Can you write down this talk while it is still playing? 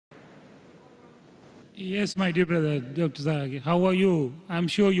Yes, my dear brother, Dr. Zakir. How are you? I'm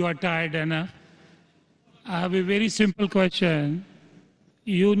sure you are tired enough. I have a very simple question.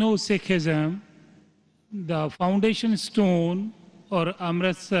 You know Sikhism, the foundation stone or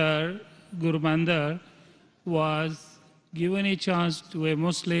Amritsar Guru Mandir was given a chance to a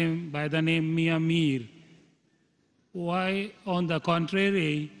Muslim by the name Mia Mir. Why, on the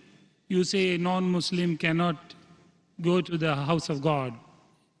contrary, you say a non-Muslim cannot go to the house of God?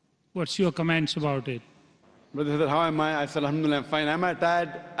 What's your comments about it? Brother said, how am I? I said, Alhamdulillah, I'm fine. Am I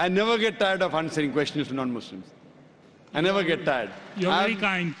tired? I never get tired of answering questions to non-Muslims. I never get tired. You're very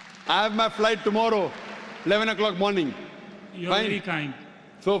kind. I have my flight tomorrow, 11 o'clock morning. You're very kind.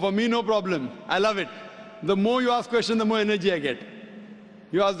 So for me, no problem. I love it. The more you ask questions, the more energy I get.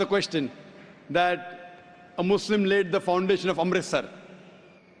 You ask the question that a Muslim laid the foundation of Amritsar.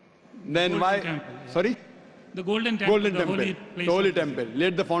 Then why? Temple, yeah. Sorry? The Golden Temple, Golden Temple, holy place the Holy Temple,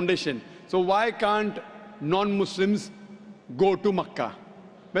 laid the foundation. So why can't non-Muslims go to Mecca?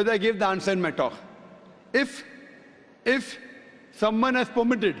 But I gave the answer in my talk. If someone has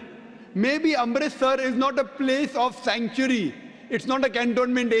permitted, maybe Amritsar is not a place of sanctuary. It's not a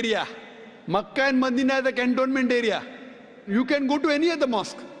cantonment area. Mecca and Medina is a cantonment area. You can go to any other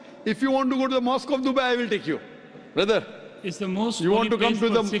mosque. If you want to go to the Mosque of Dubai, I will take you. Brother. It's the most you want to come to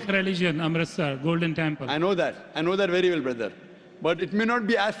the Sikh religion, Amritsar, Golden Temple. I know that. I know that very well, brother. But it may not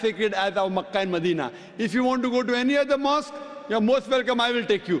be as sacred as our Makkah and Medina. If you want to go to any other mosque, you're most welcome, I will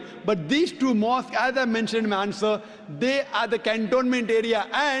take you. But these two mosques, as I mentioned in my answer, they are the cantonment area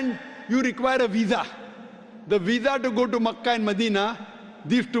and you require a visa. The visa to go to Makkah and Medina,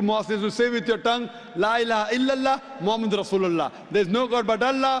 these two mosques is to say with your tongue, La ilaha illallah, Muhammad Rasulullah. There is no God but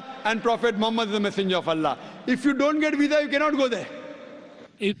Allah and Prophet Muhammad is the messenger of Allah. If you don't get visa, you cannot go there.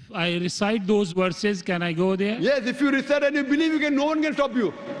 If I recite those verses, can I go there? Yes, if you recite and you believe, no one can stop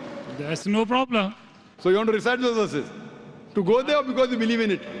you. That's no problem. So you want to recite those verses? To go there or because you believe in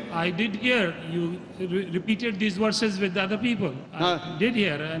it? I did hear you repeated these verses with other people. I did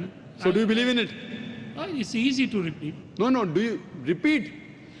hear. And so do you believe in it? It's easy to repeat. No, do you repeat?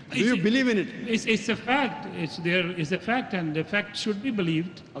 Do you believe in it? It's a fact. It's a fact and the fact should be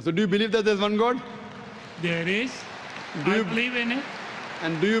believed. So do you believe that there's one God? There is. I believe in it.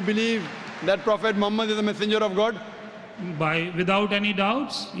 And do you believe that Prophet Muhammad is the messenger of God? Without any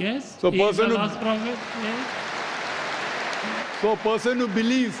doubts, yes. So he is the last prophet, yes. So a person who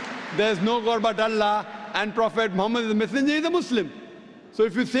believes there's no God but Allah and Prophet Muhammad is the messenger is a Muslim. So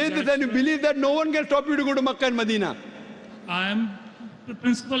if you say this and you believe that, no one can stop you to go to Makkah and Medina.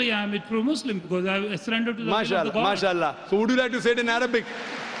 Principally, I am a true Muslim because I surrender to the will of the God. MashaAllah. So would you like to say it in Arabic?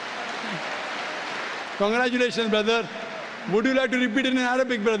 Congratulations, brother. Would you like to repeat it in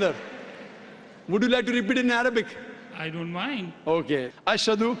Arabic, brother? Would you like to repeat it in Arabic? I don't mind. Okay.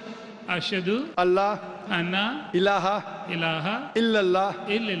 Ashhadu. Allah. Anna. Ilaha.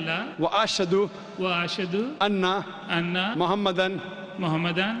 Illallah. Wa ashhadu. Anna. Muhammadan.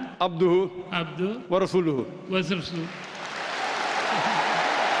 Abduhu. Wa rasuluhu.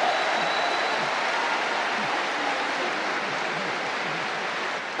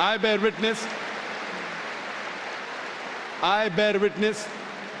 I bear witness.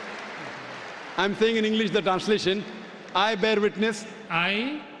 I'm saying in English the translation. I bear witness.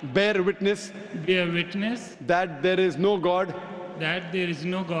 I bear witness. That there is no God.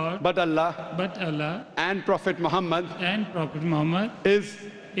 But Allah. And Prophet Muhammad. Is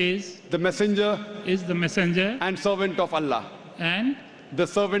the messenger. And servant of Allah. And the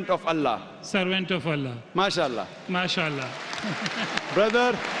servant of Allah. MashaAllah.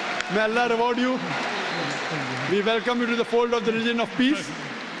 Brother, may Allah reward you. We welcome you to the fold of the religion of peace.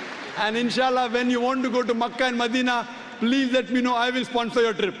 And inshallah, when you want to go to Makkah and Medina, please let me know. I will sponsor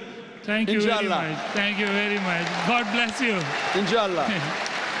your trip. Thank you very much. Thank you very much. God bless you. Inshallah.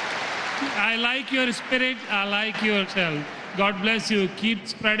 I like your spirit. I like yourself. God bless you. Keep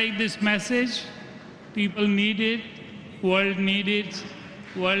spreading this message. People need it. World needs it.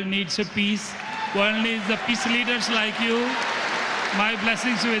 World needs a peace. World needs the peace leaders like you. My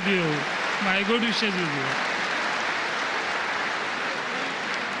blessings with you. My good wishes with you.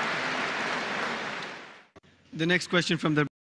 The next question from the